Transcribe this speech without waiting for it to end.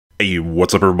Hey,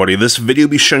 what's up everybody? This video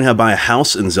will be showing how to buy a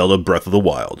house in Zelda Breath of the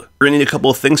Wild. You're gonna need a couple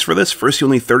of things for this. First,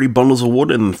 you'll need 30 bundles of wood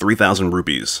and then 3,000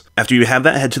 rupees. After you have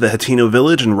that, head to the Hateno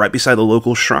village, and right beside the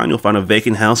local shrine, you'll find a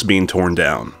vacant house being torn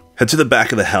down. Head to the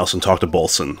back of the house and talk to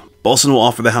Bolson. Bolson will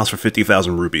offer the house for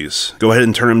 50,000 rupees. Go ahead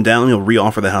and turn him down, and he'll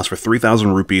re-offer the house for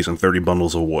 3,000 rupees and 30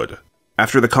 bundles of wood.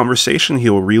 After the conversation, he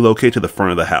will relocate to the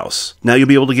front of the house. Now you'll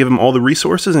be able to give him all the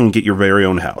resources and get your very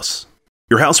own house.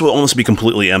 Your house will almost be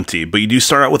completely empty, but you do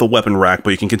start out with a weapon rack,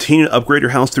 but you can continue to upgrade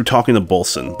your house through talking to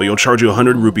Bolson, but you'll charge you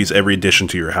 100 rupees every addition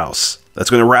to your house. That's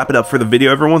going to wrap it up for the video,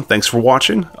 everyone. Thanks for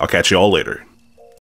watching. I'll catch you all later.